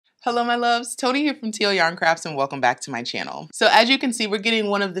Hello my loves, Tony here from TL Yarn Crafts and welcome back to my channel. So as you can see, we're getting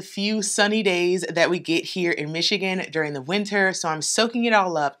one of the few sunny days that we get here in Michigan during the winter, so I'm soaking it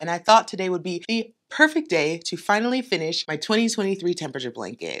all up, and I thought today would be the perfect day to finally finish my 2023 temperature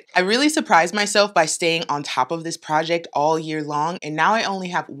blanket. I really surprised myself by staying on top of this project all year long, and now I only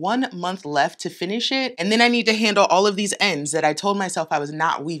have 1 month left to finish it, and then I need to handle all of these ends that I told myself I was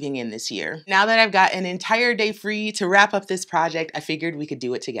not weaving in this year. Now that I've got an entire day free to wrap up this project, I figured we could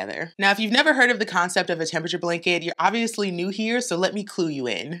do it together. Now, if you've never heard of the concept of a temperature blanket, you're obviously new here, so let me clue you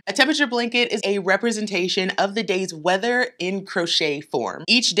in. A temperature blanket is a representation of the day's weather in crochet form.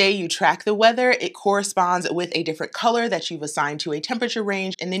 Each day you track the weather, it corresponds with a different color that you've assigned to a temperature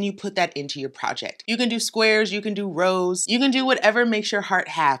range, and then you put that into your project. You can do squares, you can do rows, you can do whatever makes your heart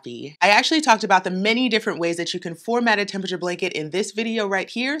happy. I actually talked about the many different ways that you can format a temperature blanket in this video right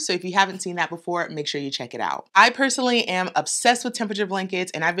here, so if you haven't seen that before, make sure you check it out. I personally am obsessed with temperature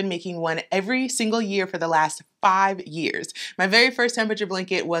blankets, and I've been making one every single year for the last 5 years. My very first temperature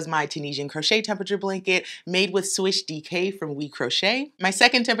blanket was my Tunisian crochet temperature blanket made with Swish DK from We Crochet. My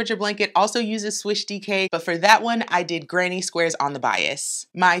second temperature blanket also uses Swish DK, but for that one, I did granny squares on the bias.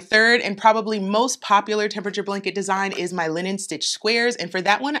 My third and probably most popular temperature blanket design is my linen stitch squares, and for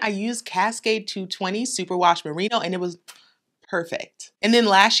that one, I used Cascade 220 Superwash Merino, and it was perfect. And then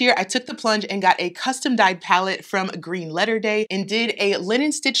last year, I took the plunge and got a custom dyed palette from Green Letter Day and did a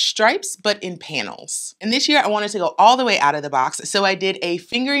linen stitch stripes, but in panels. And this year, I wanted to go all the way out of the box, so I did a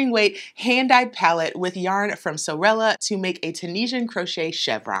fingering weight hand dyed palette with yarn from Sewrella to make a Tunisian crochet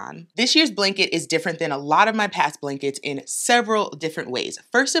chevron. This year's blanket is different than a lot of my past blankets in several different ways.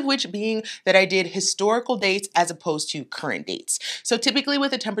 First of which being that I did historical dates as opposed to current dates. So typically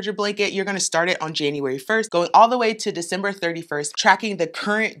with a temperature blanket, you're gonna start it on January 1st, going all the way to December 31st, tracking the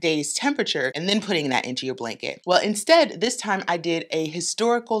current day's temperature and then putting that into your blanket. Well, instead, this time I did a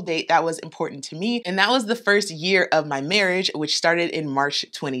historical date that was important to me, and that was the first year of my marriage, which started in March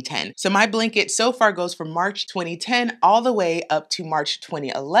 2010. So my blanket so far goes from March 2010 all the way up to March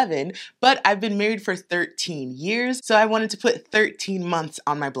 2011, but I've been married for 13 years, so I wanted to put 13 months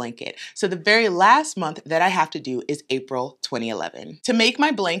on my blanket. So the very last month that I have to do is April 2011. To make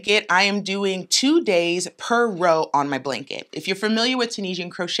my blanket, I am doing 2 days per row on my blanket. If you're familiar with Tunisian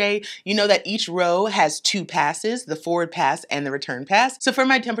crochet, you know that each row has 2 passes, the forward pass and the return pass. So for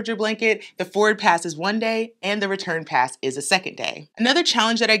my temperature blanket, the forward pass is 1 day and the return pass is a 2nd day. Another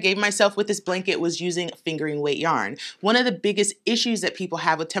challenge that I gave myself with this blanket was using fingering weight yarn. One of the biggest issues that people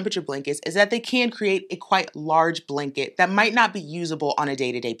have with temperature blankets is that they can create a quite large blanket that might not be usable on a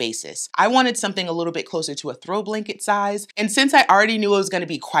day-to-day basis. I wanted something a little bit closer to a throw blanket size, and since I already knew it was going to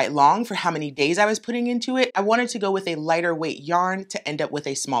be quite long for how many days I was putting into it, I wanted to go with a lighter weight yarn to end up with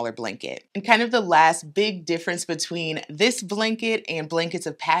a smaller blanket. And kind of the last big difference between this blanket and blankets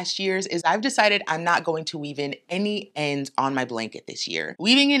of past years is I've decided I'm not going to weave in any ends on my blanket this year.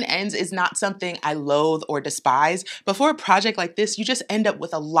 Weaving in ends is not something I loathe or despise, but for a project like this, you just end up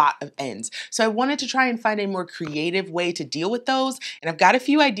with a lot of ends. So I wanted to try and find a more creative way to deal with those, and I've got a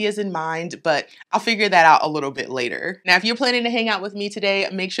few ideas in mind, but I'll figure that out a little bit later. Now, if you're planning to hang out with me today,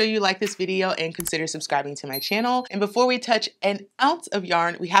 make sure you like this video and consider subscribing to my channel. And before we touch an ounce of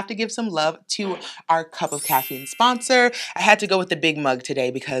yarn, we have to give some love to our Cup of Caffeine sponsor. I had to go with the big mug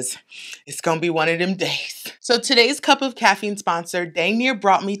today because it's gonna be one of them days. So today's Cup of Caffeine sponsor dang near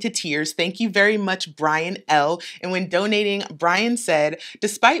brought me to tears. Thank you very much, Brian L. And when donating, Brian said,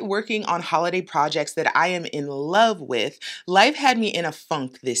 despite working on holiday projects that I am in love with, life had me in a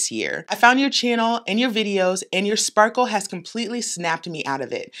funk this year. I found your channel and your videos, and your sparkle has completely snapped me out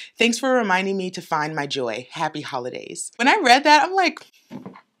of it. Thanks for reminding me to find my joy. Happy holidays. When I read that, I'm like,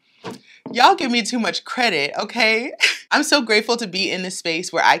 y'all give me too much credit, okay? I'm so grateful to be in this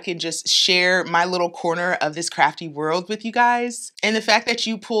space where I can just share my little corner of this crafty world with you guys. And the fact that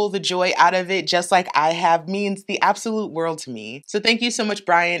you pull the joy out of it just like I have means the absolute world to me. So thank you so much,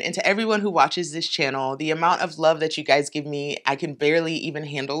 Brian, and to everyone who watches this channel. The amount of love that you guys give me, I can barely even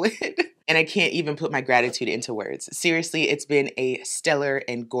handle it. And I can't even put my gratitude into words. Seriously, it's been a stellar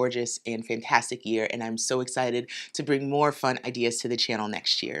and gorgeous and fantastic year, and I'm so excited to bring more fun ideas to the channel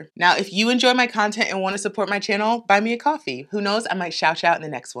next year. Now, if you enjoy my content and want to support my channel, buy me a coffee. Who knows, I might shout you out in the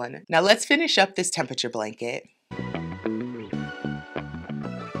next one. Now let's finish up this temperature blanket.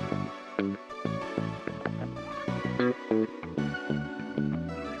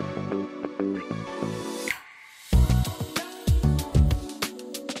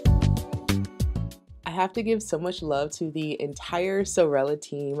 have to give so much love to the entire Sewrella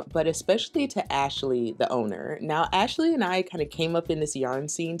team, but especially to Ashley, the owner. Now, Ashley and I kind of came up in this yarn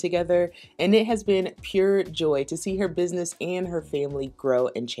scene together, and it has been pure joy to see her business and her family grow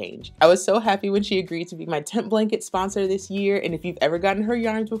and change. I was so happy when she agreed to be my tent blanket sponsor this year, and if you've ever gotten her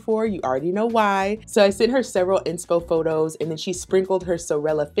yarns before, you already know why. So I sent her several inspo photos, and then she sprinkled her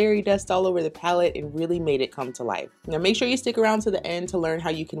Sewrella fairy dust all over the palette and really made it come to life. Now make sure you stick around to the end to learn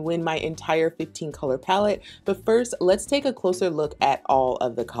how you can win my entire 15 color palette, but first let's take a closer look at all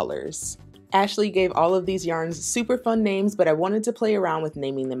of the colors. Ashley gave all of these yarns super fun names, but I wanted to play around with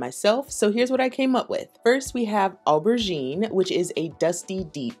naming them myself, so here's what I came up with. First, we have Aubergine, which is a dusty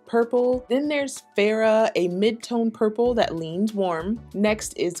deep purple. Then there's Farah, a mid-tone purple that leans warm.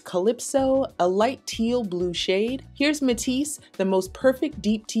 Next is Calypso, a light teal blue shade. Here's Matisse, the most perfect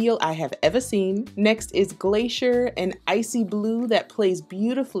deep teal I have ever seen. Next is Glacier, an icy blue that plays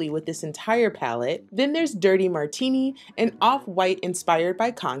beautifully with this entire palette. Then there's Dirty Martini, an off-white inspired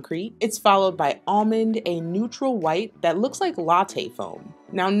by concrete. It's followed by Almond, a neutral white that looks like latte foam.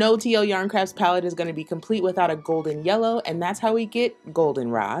 Now, no TL Yarn Crafts palette is going to be complete without a golden yellow, and that's how we get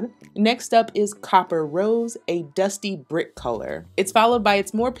Goldenrod. Next up is Copper Rose, a dusty brick color. It's followed by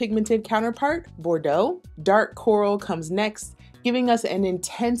its more pigmented counterpart, Bordeaux. Dark Coral comes next, giving us an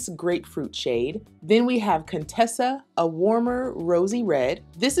intense grapefruit shade. Then we have Contessa, a warmer rosy red.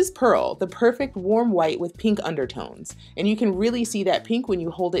 This is Pearl, the perfect warm white with pink undertones. And you can really see that pink when you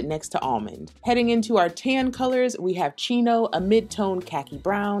hold it next to Almond. Heading into our tan colors, we have Chino, a mid-tone khaki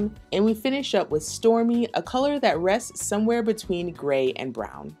brown. And we finish up with Stormy, a color that rests somewhere between gray and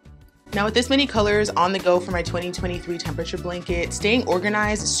brown. Now with this many colors on the go for my 2023 temperature blanket, staying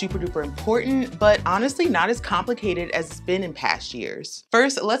organized is super duper important, but honestly not as complicated as it's been in past years.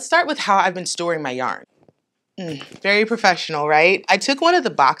 First, let's start with how I've been storing my yarn. Very professional, right? I took one of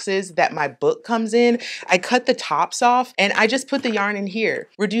the boxes that my book comes in, I cut the tops off, and I just put the yarn in here.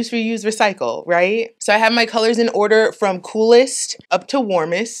 Reduce, reuse, recycle, right? So I have my colors in order from coolest up to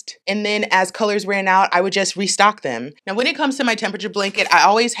warmest, and then as colors ran out, I would just restock them. Now when it comes to my temperature blanket, I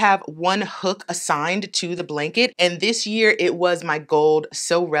always have one hook assigned to the blanket, and this year it was my gold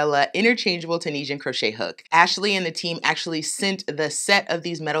Sewrella interchangeable Tunisian crochet hook. Ashley and the team actually sent the set of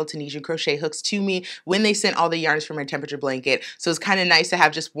these metal Tunisian crochet hooks to me when they sent all the yarns for my temperature blanket, so it's kind of nice to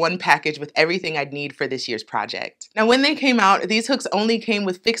have just one package with everything I'd need for this year's project. Now when they came out, these hooks only came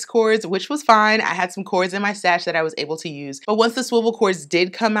with fixed cords, which was fine. I had some cords in my stash that I was able to use, but once the swivel cords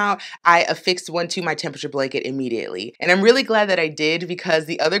did come out, I affixed one to my temperature blanket immediately. And I'm really glad that I did, because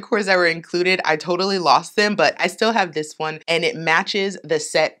the other cords that were included, I totally lost them, but I still have this one and it matches the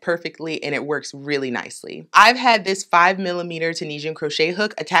set perfectly and it works really nicely. I've had this 5mm Tunisian crochet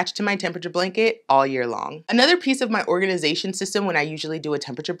hook attached to my temperature blanket all year long. Another piece of my organization system when I usually do a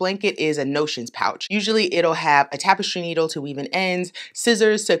temperature blanket is a notions pouch. Usually it'll have a tapestry needle to weave in ends,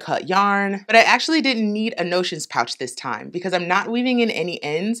 scissors to cut yarn, but I actually didn't need a notions pouch this time because I'm not weaving in any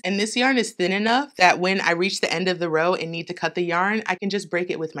ends, and this yarn is thin enough that when I reach the end of the row and need to cut the yarn, I can just break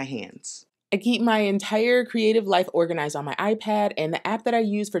it with my hands. I keep my entire creative life organized on my iPad, and the app that I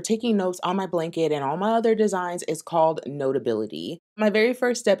use for taking notes on my blanket and all my other designs is called Notability. My very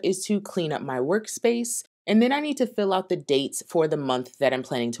first step is to clean up my workspace, and then I need to fill out the dates for the month that I'm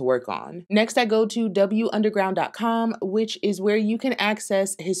planning to work on. Next, I go to wunderground.com, which is where you can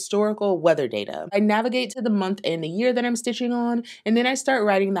access historical weather data. I navigate to the month and the year that I'm stitching on, and then I start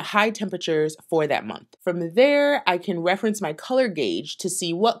writing the high temperatures for that month. From there, I can reference my color gauge to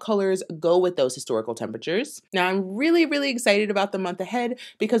see what colors go with those historical temperatures. Now, I'm really excited about the month ahead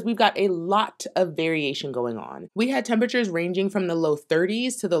because we've got a lot of variation going on. We had temperatures ranging from the low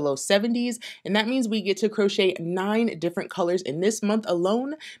 30s to the low 70s, and that means we get to crochet 9 different colors in this month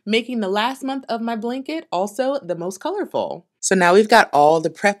alone, making the last month of my blanket also the most colorful. So now we've got all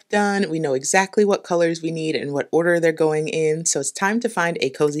the prep done. We know exactly what colors we need and what order they're going in. So it's time to find a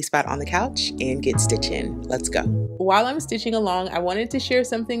cozy spot on the couch and get stitching. Let's go. While I'm stitching along, I wanted to share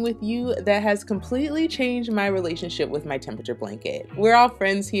something with you that has completely changed my relationship with my temperature blanket. We're all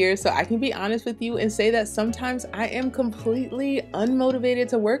friends here, so I can be honest with you and say that sometimes I am completely unmotivated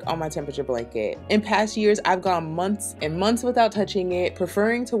to work on my temperature blanket. In past years, I've gone months and months without touching it,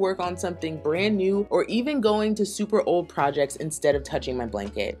 preferring to work on something brand new or even going to super old projects instead of touching my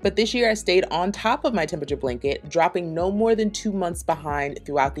blanket. But this year I stayed on top of my temperature blanket, dropping no more than 2 months behind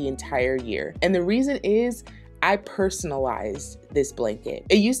throughout the entire year. And the reason is I personalized this blanket.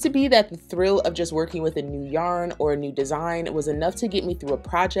 It used to be that the thrill of just working with a new yarn or a new design was enough to get me through a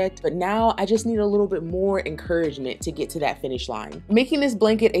project, but now I just need a little bit more encouragement to get to that finish line. Making this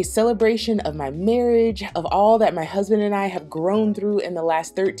blanket a celebration of my marriage, of all that my husband and I have grown through in the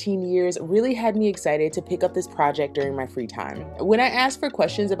last 13 years, really had me excited to pick up this project during my free time. When I ask for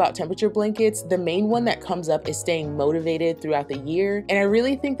questions about temperature blankets, the main one that comes up is staying motivated throughout the year, and I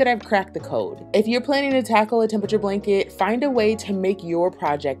really think that I've cracked the code. If you're planning to tackle a temperature blanket, find a way to make your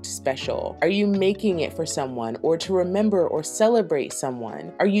project special. Are you making it for someone or to remember or celebrate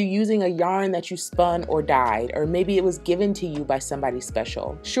someone? Are you using a yarn that you spun or dyed, or maybe it was given to you by somebody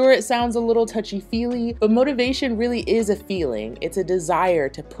special? Sure, it sounds a little touchy-feely, but motivation really is a feeling. It's a desire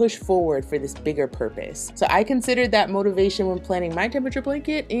to push forward for this bigger purpose. So I considered that motivation when planning my temperature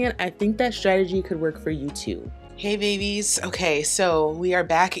blanket, and I think that strategy could work for you too. Hey babies. Okay, so we are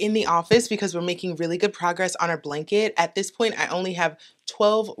back in the office because we're making really good progress on our blanket. At this point, I only have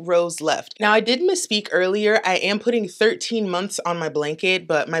 12 rows left. Now, I did misspeak earlier. I am putting 13 months on my blanket,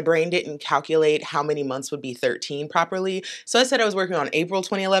 but my brain didn't calculate how many months would be 13 properly. So I said I was working on April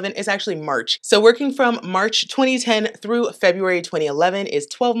 2011. It's actually March. So working from March 2010 through February 2011 is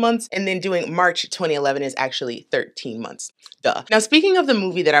 12 months, and then doing March 2011 is actually 13 months. Duh. Now, speaking of the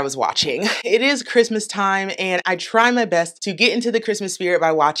movie that I was watching, it is Christmas time, and I try my best to get into the Christmas spirit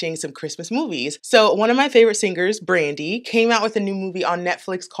by watching some Christmas movies. So one of my favorite singers, Brandy, came out with a new movie on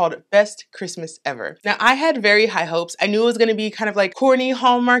Netflix called Best Christmas Ever. Now, I had very high hopes. I knew it was going to be kind of like corny,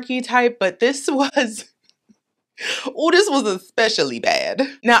 Hallmarky type, but this was this was especially bad.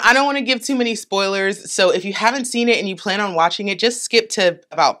 Now, I don't want to give too many spoilers, so if you haven't seen it and you plan on watching it, just skip to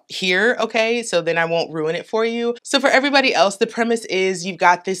about here, okay? So then I won't ruin it for you. So for everybody else, the premise is you've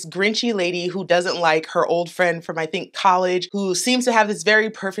got this grinchy lady who doesn't like her old friend from, I think, college, who seems to have this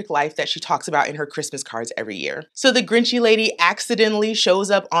very perfect life that she talks about in her Christmas cards every year. So the grinchy lady accidentally shows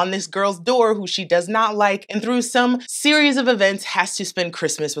up on this girl's door who she does not like, and through some series of events has to spend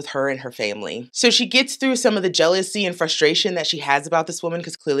Christmas with her and her family. So she gets through some of the jealousy and frustration that she has about this woman,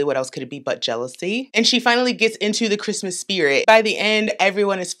 because clearly what else could it be but jealousy? And she finally gets into the Christmas spirit. By the end,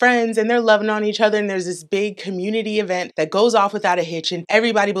 everyone is friends and they're loving on each other, and there's this big community event that goes off without a hitch, and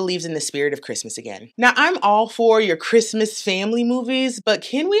everybody believes in the spirit of Christmas again. Now, I'm all for your Christmas family movies, but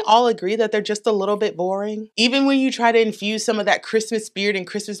can we all agree that they're just a little bit boring? Even when you try to infuse some of that Christmas spirit and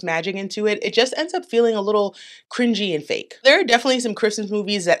Christmas magic into it, it just ends up feeling a little cringy and fake. There are definitely some Christmas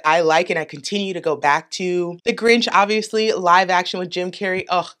movies that I like and I continue to go back to. The Grinch, obviously, live action with Jim Carrey.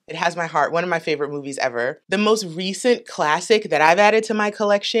 Oh, it has my heart. One of my favorite movies ever. The most recent classic that I've added to my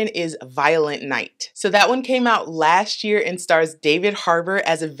collection is Violent Night. So that one came out last year and stars David Harbour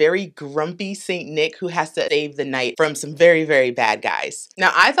as a very grumpy Saint Nick who has to save the night from some very, very bad guys.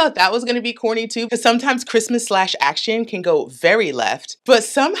 Now, I thought that was going to be corny too, because sometimes Christmas/action can go very left, but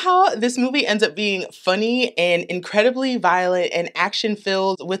somehow this movie ends up being funny and incredibly violent and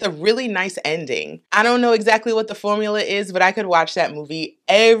action-filled with a really nice ending. I don't know exactly what the formula is, but I could watch that movie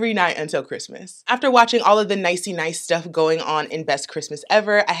every night until Christmas. After watching all of the nicey nice stuff going on in Best Christmas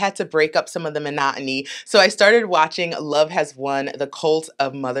Ever, I had to break up some of the monotony, so I started watching Love Has Won: The Cult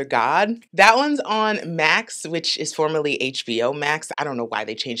of Mother God. That one's on Max, which is formerly HBO Max. I don't know why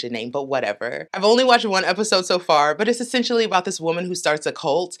they changed the name, but whatever. I've only watched one episode so far, but it's essentially about this woman who starts a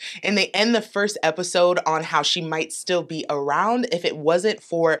cult, and they end the first episode on how she might still be around if it wasn't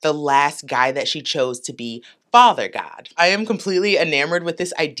for the last guy that she chose to be Father God. I am completely enamored with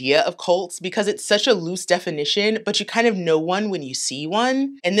this idea of cults because it's such a loose definition, but you kind of know one when you see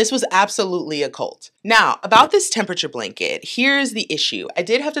one, and this was absolutely a cult. Now, about this temperature blanket, here's the issue. I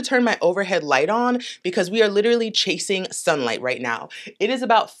did have to turn my overhead light on because we are literally chasing sunlight right now. It is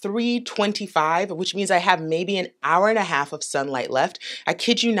about 3:25, which means I have maybe an hour and a half of sunlight left. I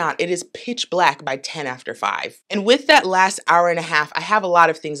kid you not, it is pitch black by 10 after 5. And with that last hour and a half, I have a lot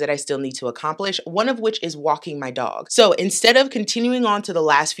of things that I still need to accomplish, one of which is walking my dog. So instead of continuing on to the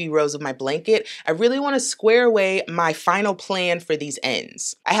last few rows of my blanket, I really want to square away my final plan for these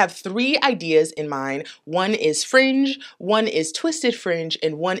ends. I have 3 ideas in mind. One is fringe, one is twisted fringe,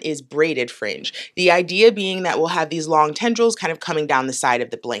 and one is braided fringe. The idea being that we'll have these long tendrils kind of coming down the side of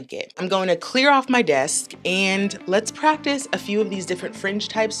the blanket. I'm going to clear off my desk and let's practice a few of these different fringe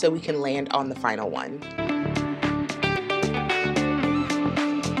types so we can land on the final one.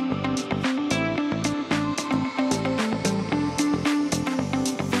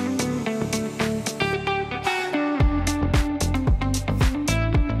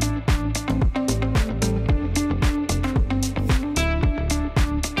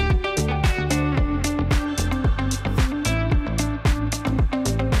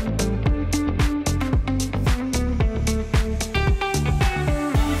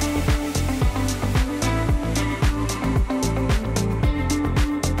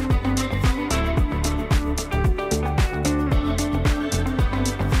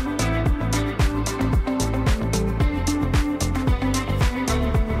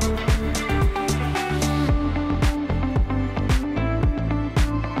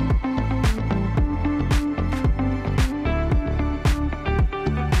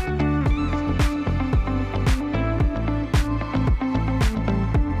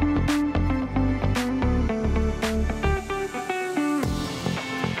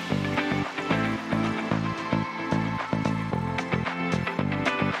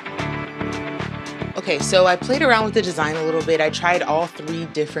 Okay, so I played around with the design a little bit. I tried all 3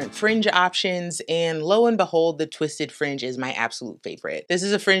 different fringe options, and lo and behold, the twisted fringe is my absolute favorite. This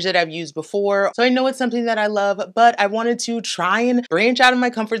is a fringe that I've used before, so I know it's something that I love, but I wanted to try and branch out of my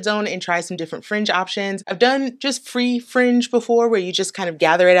comfort zone and try some different fringe options. I've done just free fringe before, where you just kind of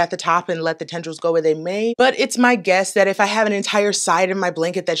gather it at the top and let the tendrils go where they may, but it's my guess that if I have an entire side of my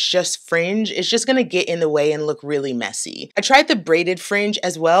blanket that's just fringe, it's just gonna get in the way and look really messy. I tried the braided fringe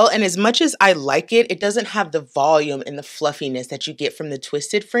as well, and as much as I like it, it doesn't have the volume and the fluffiness that you get from the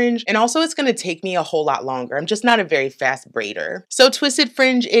twisted fringe. And also it's gonna take me a whole lot longer. I'm just not a very fast braider. So twisted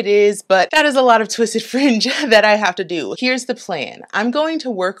fringe it is, but that is a lot of twisted fringe that I have to do. Here's the plan. I'm going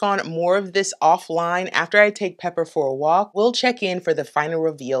to work on more of this offline after I take Pepper for a walk. We'll check in for the final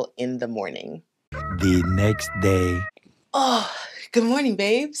reveal in the morning. The next day. Oh, good morning,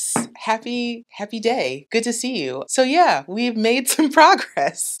 babes. Happy day. Good to see you. So yeah, we've made some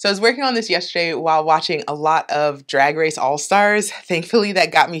progress. So I was working on this yesterday while watching a lot of Drag Race All-Stars. Thankfully,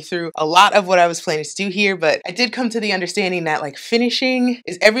 that got me through a lot of what I was planning to do here, but I did come to the understanding that like finishing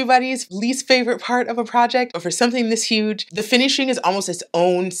is everybody's least favorite part of a project, but for something this huge, the finishing is almost its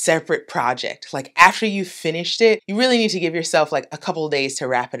own separate project. Like after you've finished it, you really need to give yourself like a couple of days to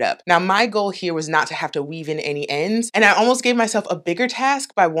wrap it up. Now, my goal here was not to have to weave in any ends, and I almost gave myself a bigger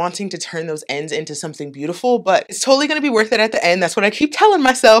task by wanting to turn those ends into something beautiful, but it's totally going to be worth it at the end. That's what I keep telling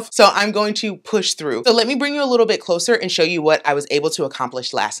myself. So I'm going to push through. So let me bring you a little bit closer and show you what I was able to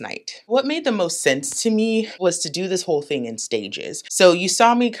accomplish last night. What made the most sense to me was to do this whole thing in stages. So you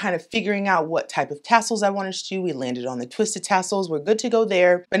saw me kind of figuring out what type of tassels I wanted to do. We landed on the twisted tassels. We're good to go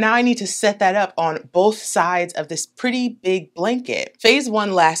there. But now I need to set that up on both sides of this pretty big blanket. Phase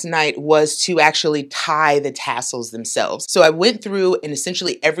 1 last night was to actually tie the tassels themselves. So I went through and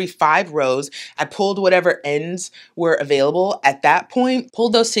essentially every 5 rows, I pulled whatever ends were available at that point,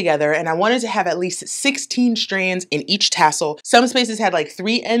 pulled those together, and I wanted to have at least 16 strands in each tassel. Some spaces had like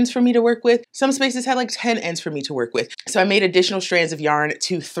 3 ends for me to work with. Some spaces had like 10 ends for me to work with. So I made additional strands of yarn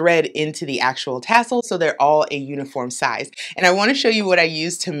to thread into the actual tassel so they're all a uniform size. And I want to show you what I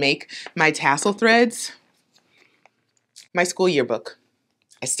used to make my tassel threads. My school yearbook.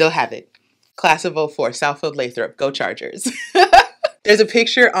 I still have it. Class of 04, Southfield Lathrop, go Chargers. There's a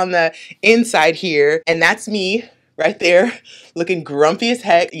picture on the inside here, and that's me right there looking grumpy as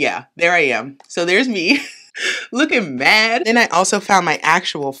heck. Yeah, there I am. So there's me looking mad. Then I also found my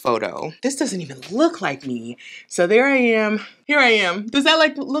actual photo. This doesn't even look like me. So there I am. Here I am. Does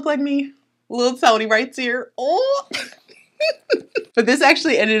that look like me? Little Tony right here. Oh. But this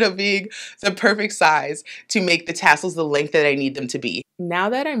actually ended up being the perfect size to make the tassels the length that I need them to be. Now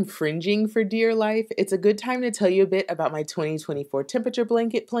that I'm fringing for dear life, it's a good time to tell you a bit about my 2024 temperature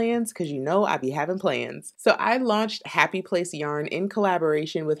blanket plans, because you know I be having plans. So I launched Happy Place Yarn in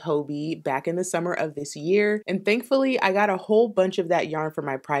collaboration with Hobie back in the summer of this year, and thankfully I got a whole bunch of that yarn for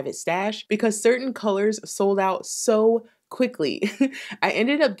my private stash because certain colors sold out so quickly. I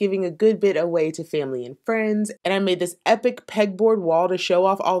ended up giving a good bit away to family and friends, and I made this epic pegboard wall to show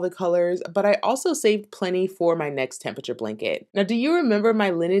off all the colors, but I also saved plenty for my next temperature blanket. Now, do you remember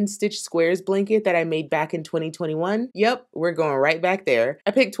my linen stitch squares blanket that I made back in 2021? Yep, we're going right back there.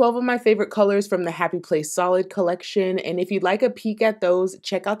 I picked 12 of my favorite colors from the Happy Place Solid collection, and if you'd like a peek at those,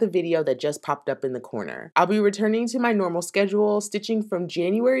 check out the video that just popped up in the corner. I'll be returning to my normal schedule, stitching from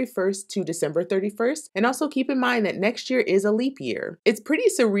January 1st to December 31st, and also keep in mind that next year is a leap year. It's pretty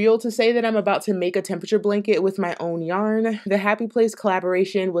surreal to say that I'm about to make a temperature blanket with my own yarn. The Happy Place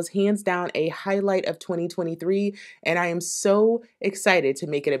collaboration was hands down a highlight of 2023, and I am so excited to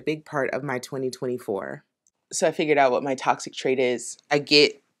make it a big part of my 2024. So I figured out what my toxic trait is. I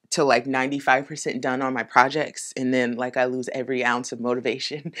get to like 95% done on my projects, and then like I lose every ounce of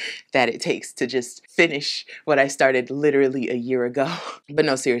motivation that it takes to just finish what I started literally a year ago. But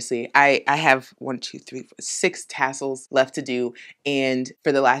no, seriously, I have 6 tassels left to do, and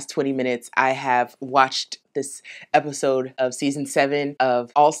for the last 20 minutes I have watched this episode of season 7 of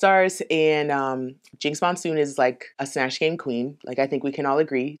All Stars, and Jinx Monsoon is like a Snatch Game queen. Like, I think we can all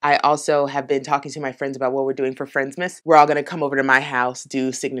agree. I also have been talking to my friends about what we're doing for Friendsmas. We're all gonna come over to my house,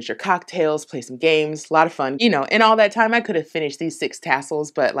 do signature cocktails, play some games, a lot of fun. You know, in all that time I could have finished these 6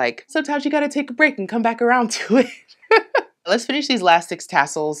 tassels, but like sometimes you gotta take a break and come back around to it. Let's finish these last 6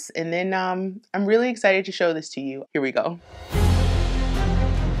 tassels, and then I'm really excited to show this to you. Here we go.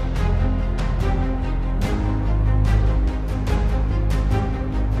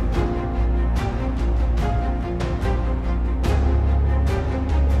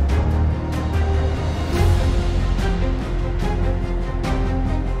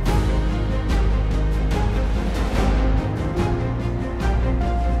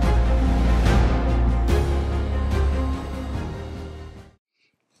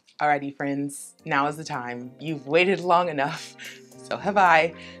 Alrighty friends, now is the time. You've waited long enough. So have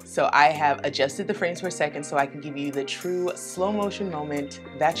I. So I have adjusted the frames per second so I can give you the true slow motion moment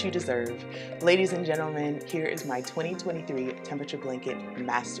that you deserve. Ladies and gentlemen, here is my 2023 temperature blanket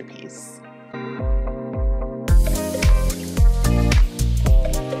masterpiece.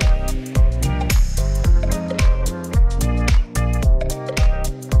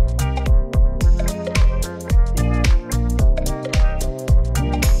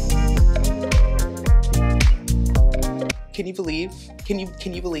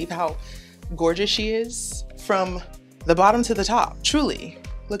 Can you believe how gorgeous she is from the bottom to the top? Truly,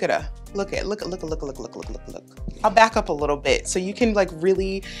 look at her. Look. I'll back up a little bit so you can like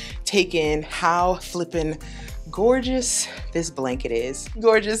really take in how flippin' gorgeous this blanket is.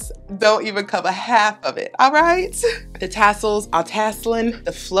 Gorgeous, don't even cover half of it, all right? The tassels are tasseling.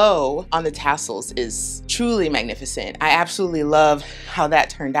 The flow on the tassels is truly magnificent. I absolutely love how that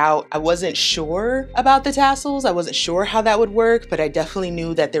turned out. I wasn't sure about the tassels. I wasn't sure how that would work, but I definitely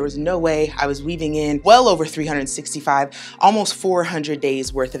knew that there was no way I was weaving in well over 365, almost 400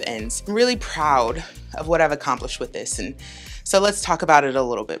 days worth of ends. I'm really proud of what I've accomplished with this, and so let's talk about it a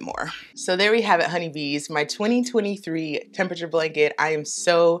little bit more. So there we have it, honeybees, my 2023 temperature blanket. I am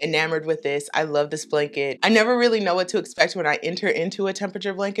so enamored with this. I love this blanket. I never really know what to expect when I enter into a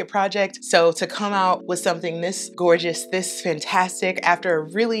temperature blanket project. So to come out with something this gorgeous, this fantastic, after a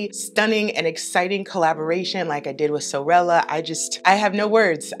really stunning and exciting collaboration like I did with Sewrella, I have no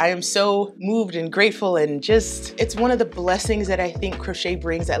words. I am so moved and grateful, and just, it's one of the blessings that I think crochet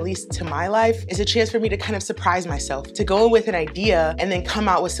brings, at least to my life, is a chance for me to kind of surprise myself, to go in with an idea and then come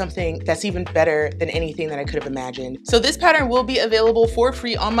out with something that's even better than anything that I could have imagined. So this pattern will be available for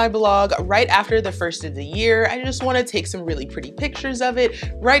free on my blog right after the first of the year. I just want to take some really pretty pictures of it,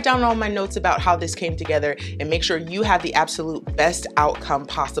 write down all my notes about how this came together, and make sure you have the absolute best outcome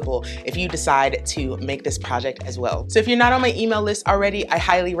possible if you decide to make this project as well. So if you're not on my email list already, I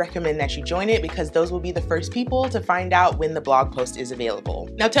highly recommend that you join it, because those will be the first people to find out when the blog post is available.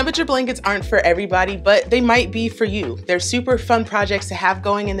 Now, temperature blankets aren't for everybody, but they might be for you. They're super fun projects to have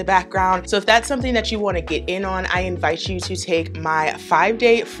going in the background. So if that's something that you want to get in on, I invite you to take my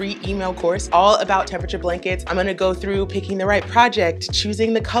 5-day free email course all about temperature blankets. I'm going to go through picking the right project,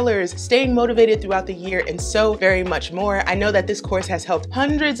 choosing the colors, staying motivated throughout the year, and so very much more. I know that this course has helped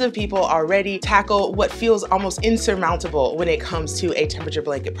hundreds of people already tackle what feels almost insurmountable when it comes to a temperature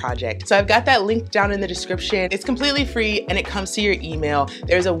blanket project. So I've got that link down in the description. It's completely free and it comes to your email.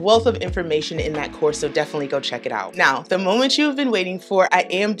 There's a wealth of information in that course, so definitely go check it out. Now, the moment you've been waiting for, I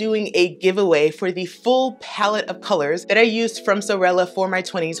am doing a giveaway for the full palette of colors that I used from Sewrella for my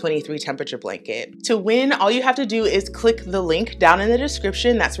 2023 temperature blanket. To win, all you have to do is click the link down in the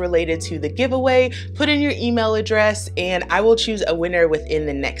description that's related to the giveaway, put in your email address, and I will choose a winner within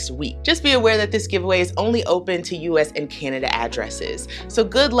the next week. Just be aware that this giveaway is only open to US and Canada addresses. So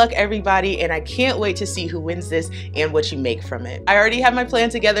good luck, everybody, and I can't wait to see who wins this and what you make from it. I already have my plan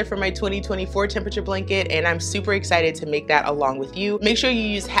together for my 2024 temperature blanket, and I'm super excited to make that along with you. Make sure you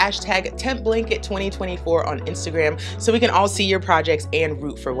use hashtag TempBlanket2024 on Instagram so we can all see your projects and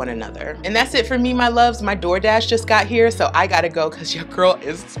root for one another. And that's it for me, my loves. My DoorDash just got here, so I gotta go because your girl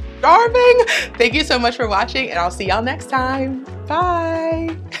is starving. Thank you so much for watching, and I'll see y'all next time.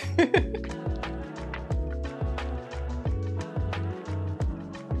 Bye.